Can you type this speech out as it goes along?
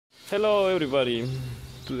Hello everybody,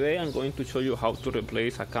 today I'm going to show you how to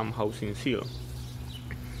replace a cam housing seal.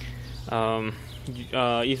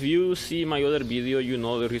 If you see my other video, you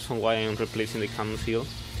know the reason why I'm replacing the cam seal,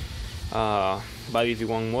 but if you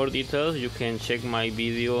want more details, you can check my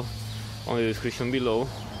video on the description below,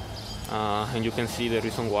 and you can see the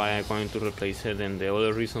reason why I'm going to replace it and the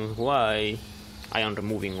other reasons why I am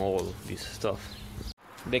removing all this stuff.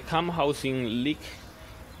 The cam housing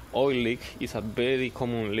oil leak is a very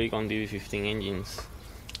common leak on DD15 engines.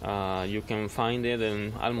 You can find it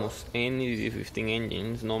in almost any DD15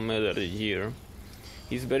 engines, no matter the year.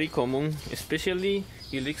 It's very common, especially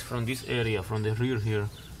it leaks from this area, from the rear here,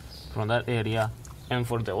 from that area, and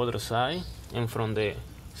for the other side, and from the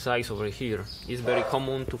sides over here. It's very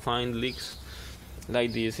common to find leaks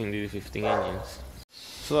like this in DD15 engines.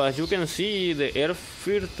 So as you can see, the air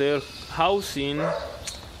filter housing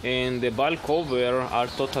and the valve cover are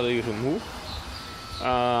totally removed.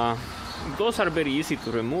 Those are very easy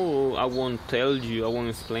to remove. I won't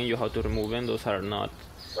explain you how to remove them. Those are not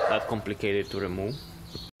that complicated to remove.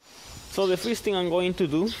 So the first thing I'm going to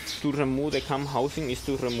do to remove the cam housing is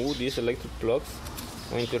to remove these electric plugs.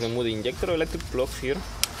 I'm going to remove the injector electric plugs here,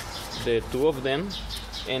 the two of them,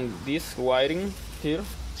 and this wiring here.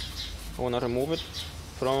 I want to remove it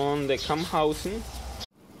from the cam housing.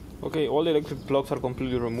 Okay, all the electric plugs are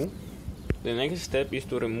completely removed. The next step is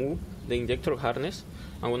to remove the injector harness.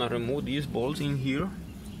 I'm gonna remove these bolts in here.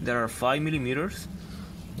 There are 5 millimeters.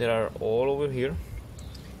 They are all over here.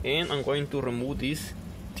 And I'm going to remove this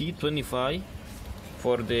T25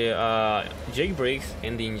 for the J brakes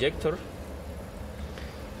and the injector.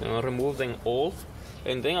 I'm gonna remove them all.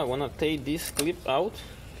 And then I'm gonna take this clip out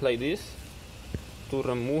like this to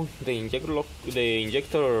remove the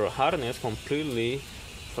injector harness completely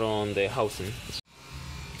from the housing.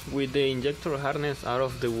 With the injector harness out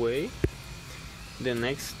of the way, the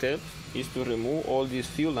next step is to remove all these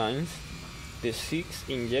fuel lines, the 6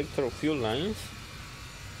 injector fuel lines,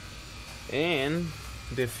 and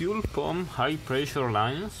the fuel pump high pressure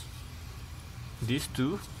lines, these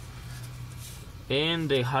two, and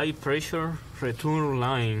the high pressure return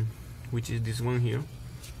line, which is this one here.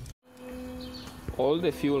 All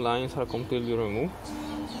the fuel lines are completely removed.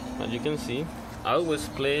 As you can see, I always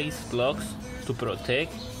place plugs to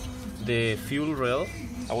protect the fuel rail.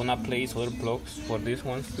 I wanna place other plugs for these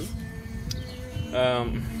ones too.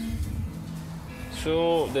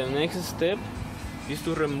 So the next step is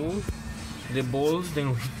to remove the bolts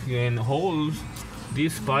and holes.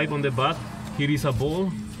 This pipe on the back, here is a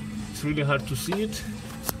ball. It's really hard to see it.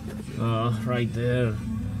 Right there.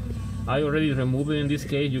 I already removed it in this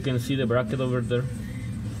case. You can see the bracket over there.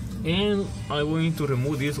 And I'm going to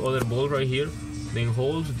remove this other ball right here. Then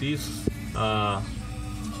holds this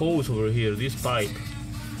hose over here, this pipe.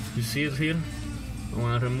 You see it here? I'm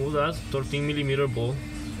gonna remove that 13 millimeter ball.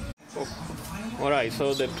 Alright,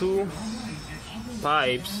 so the two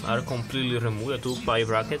pipes are completely removed, the two pipe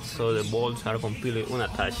brackets, so the bolts are completely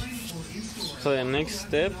unattached. So the next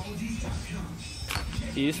step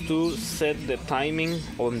is to set the timing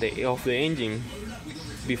of the engine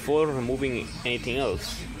before removing anything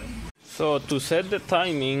else. So to set the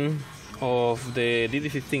timing of the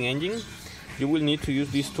DD15 engine, you will need to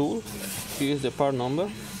use this tool. Here is the part number.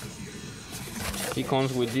 It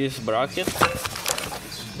comes with this bracket,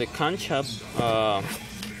 the crankshaft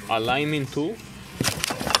alignment tool,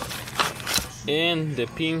 and the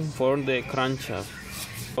pin for the crankshaft.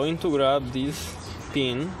 I'm going to grab this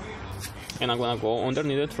pin and I'm gonna go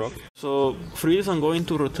underneath the truck. So first I'm going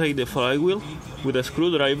to rotate the flywheel with a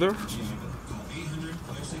screwdriver.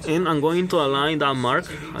 And I'm going to align that mark.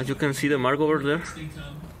 As you can see the mark over there,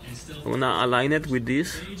 I'm gonna align it with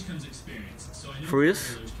this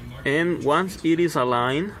first, and once it is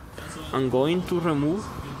aligned, I'm going to remove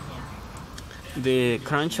the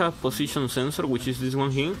crankshaft position sensor, which is this one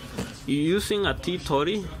here. Using a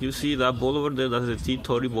T30, you see that ball over there, that's the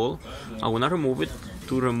T30 ball. I'm gonna remove it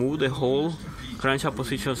to remove the whole crankshaft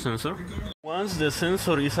position sensor. Once the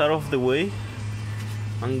sensor is out of the way,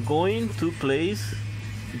 I'm going to place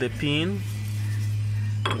the pin.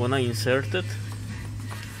 I'm gonna insert it.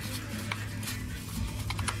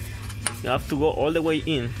 You have to go all the way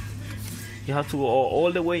in. You have to go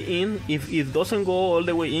all the way in. If it doesn't go all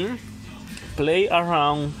the way in, play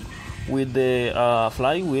around with the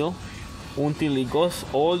flywheel until it goes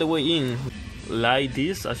all the way in. Like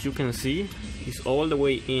this, as you can see, it's all the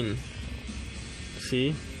way in.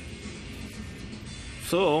 See?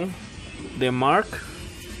 So the mark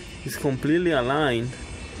is completely aligned,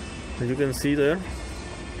 as you can see there.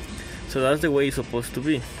 So that's the way it's supposed to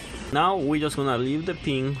be. Now we're just gonna leave the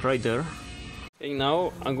pin right there, and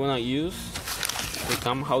now I'm gonna use the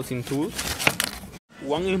cam housing tools.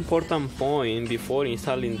 One important point before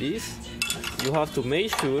installing this, you have to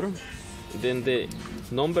make sure then the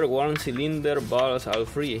number 1 cylinder valves are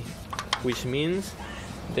free, which means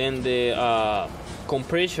then the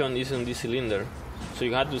compression is on the cylinder. So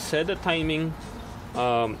you have to set the timing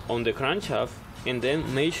on the crankshaft and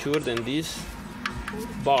then make sure that these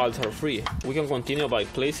valves are free. We can continue by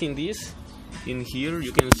placing this in here.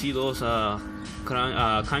 You can see those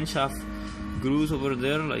crankshaft grooves over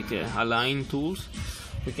there, like align tools.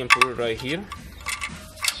 We can put it right here,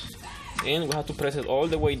 and we have to press it all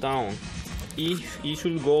the way down. It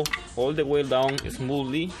should go all the way down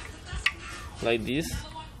smoothly, like this.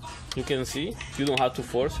 You can see you don't have to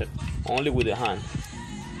force it, only with the hand.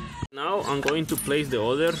 Now I'm going to place the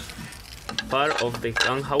other part of the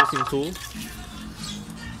cam housing tool.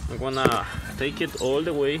 I'm gonna take it all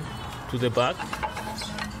the way to the back,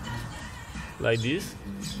 like this.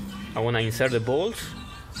 I wanna insert the bolts.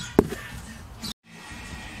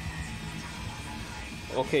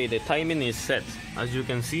 Okay, the timing is set. As you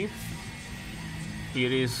can see,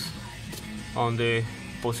 it is on the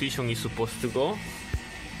position it's supposed to go.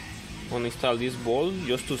 I'm gonna install this bolt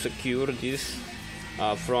just to secure this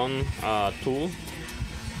front tool.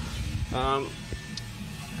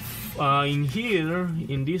 In here,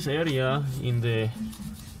 in this area, in the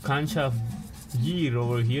crankshaft gear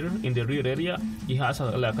over here, in the rear area, it has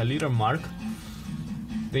like a little mark.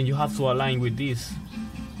 Then you have to align with this.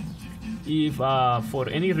 If for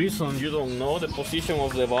any reason you don't know the position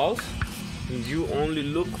of the valve, you only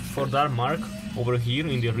look for that mark over here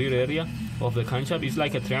in the rear area of the crankshaft. It's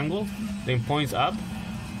like a triangle, then points up.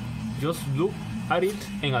 Just look at it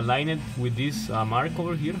and align it with this mark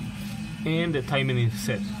over here, and the timing is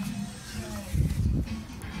set.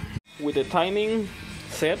 With the timing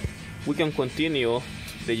set, we can continue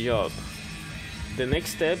the job. The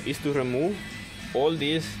next step is to remove all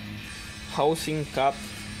these housing cap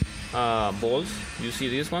bolts. You see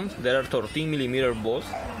these ones? There are 13mm bolts.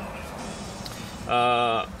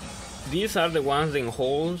 These are the ones that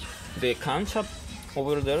hold the crankshaft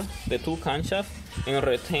over there, the two crankshafts, and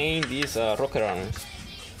retain these rocker arms.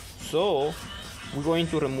 So we're going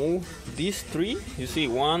to remove these three. You see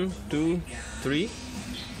 1, 2, 3.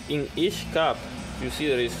 In each cap, you see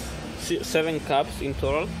there is 7 caps in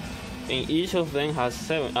total, and each of them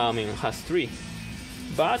has 3.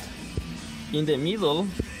 But in the middle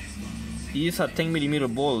is a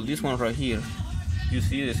 10mm bolt. This one right here. You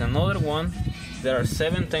see, there's another one. There are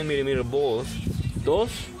 7 10mm bolts.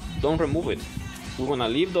 Those, don't remove it. We're gonna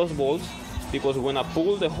leave those bolts because we're gonna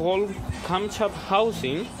pull the whole crankshaft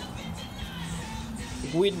housing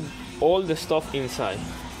with all the stuff inside.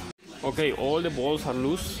 Okay, all the bolts are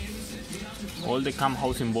loose. All the cam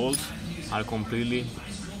housing bolts are completely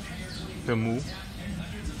removed,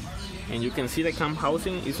 and you can see the cam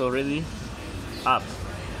housing is already up.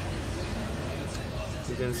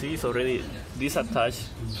 You can see it's already disattached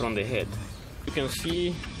from the head. You can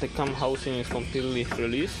see the cam housing is completely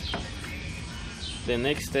released. The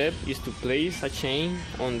next step is to place a chain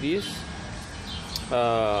on these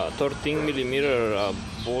 13mm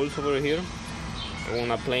bolts over here. I'm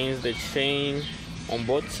gonna place the chain on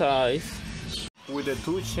both sides. With the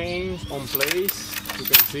 2 chains on place, you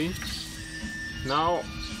can see. Now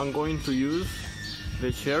I'm going to use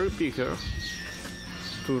the cherry picker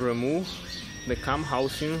to remove the cam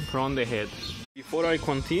housing from the head. Before I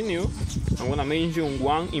continue, I'm gonna mention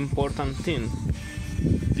one important thing.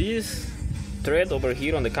 This thread over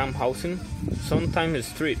here on the cam housing sometimes is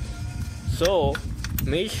stripped, so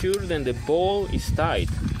make sure that the bolt is tight.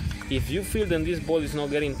 If you feel that this bolt is not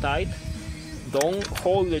getting tight, don't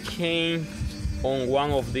hold the chain on one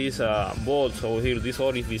of these bolts over here, these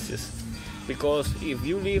orifices, because if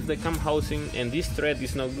you leave the cam housing and this thread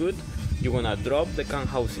is not good, you're gonna drop the cam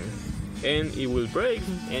housing and it will break,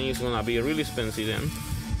 and it's gonna be really expensive then.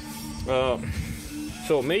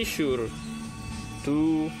 So make sure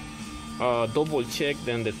to double check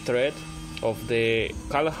then the thread of the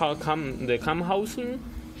cam housing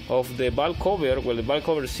of the valve cover. Well, the valve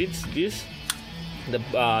cover sits this,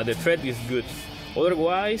 the thread is good.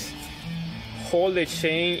 Otherwise, hold the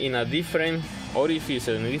chain in a different orifice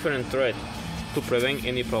and a different thread to prevent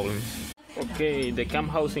any problems. Okay, the cam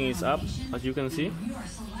housing is up, as you can see.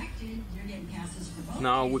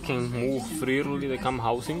 Now we can move freely the cam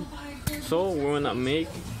housing. So we're gonna make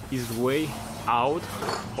its way out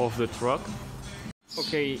of the truck.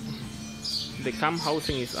 Okay, the cam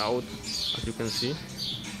housing is out, as you can see.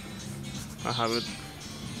 I have it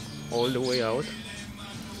all the way out.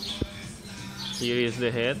 Here is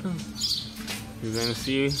the head. You can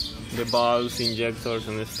see the valves, injectors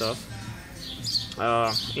and stuff.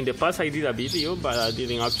 In the past I did a video, but I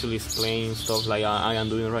didn't actually explain stuff like I am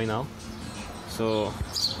doing right now. So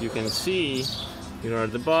you can see here are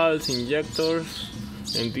the valves, injectors,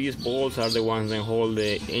 and these bolts are the ones that hold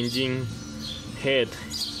the engine head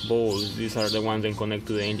bolts. These are the ones that connect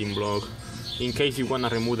to the engine block. In case you want to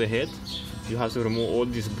remove the head, you have to remove all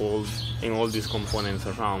these bolts and all these components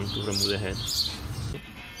around to remove the head.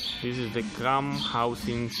 This is the cam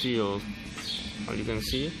housing seal. As you can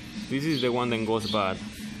see, this is the one that goes bad,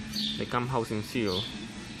 the cam housing seal.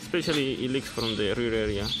 Especially it leaks from the rear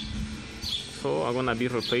area. So I'm gonna be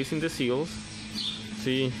replacing the seals.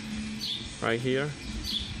 See, right here,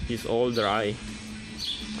 it's all dry.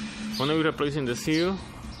 I'm gonna be replacing the seal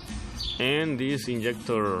and these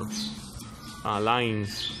injector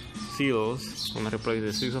lines seals. I'm gonna replace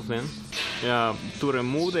the 6 of them. To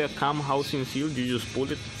remove the cam housing seal, you just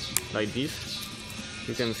pull it like this.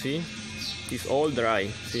 You can see it's all dry.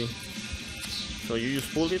 See, so you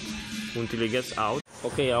just pull it until it gets out.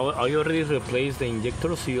 Okay, I already replaced the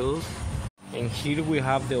injector seals, and here we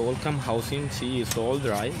have the old cam housing. See, it's all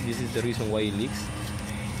dry. This is the reason why it leaks.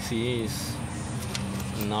 See, it's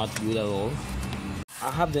not good at all.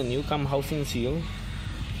 I have the new cam housing seal.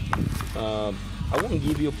 I won't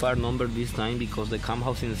give you a part number this time because the cam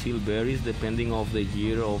housing seal varies depending on the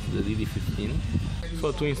year of the DD15.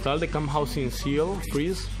 So to install the cam housing seal,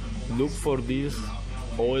 please look for this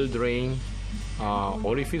oil drain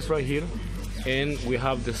orifice right here, and we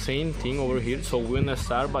have the same thing over here. So we're gonna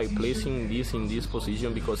start by placing this in this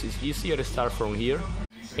position because it's easier to start from here,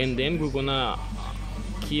 and then we're gonna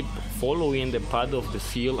keep following the path of the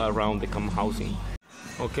seal around the cam housing.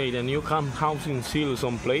 Okay, the new cam housing seal is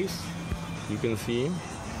on place. You can see,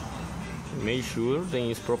 make sure that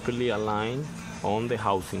it's properly aligned on the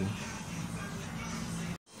housing.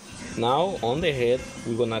 Now on the head,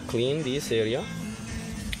 we're gonna clean this area,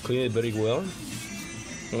 clean it very well.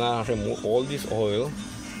 I'm gonna remove all this oil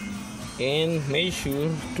and make sure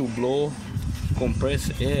to blow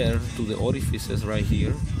compressed air to the orifices right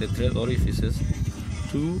here, the thread orifices,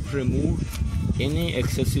 to remove any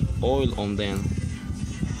excessive oil on them.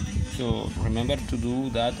 So remember to do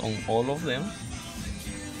that on all of them.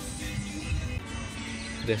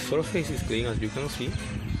 The surface is clean, as you can see.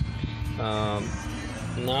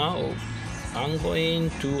 Now I'm going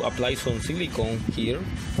to apply some silicone here.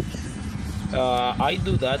 I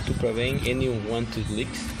do that to prevent any unwanted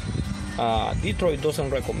leaks. Detroit doesn't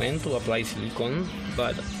recommend to apply silicone,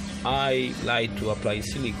 but I like to apply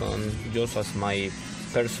silicone just as my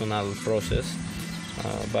personal process.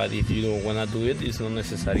 But if you don't want to do it, it's not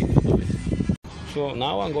necessary to do it. So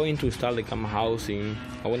now I'm going to install the cam housing.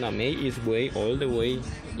 I want to make its way all the way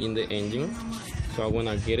in the engine. So I want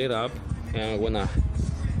to get it up and I want to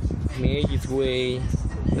make its way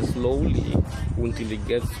slowly until it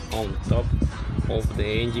gets on top of the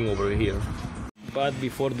engine over here. But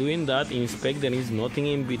before doing that, inspect there is nothing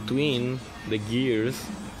in between the gears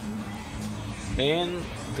and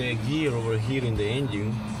the gear over here in the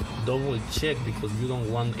engine. Double check because you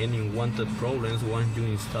don't want any unwanted problems once you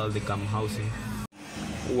install the cam housing.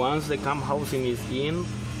 Once the cam housing is in,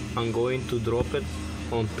 I'm going to drop it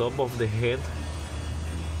on top of the head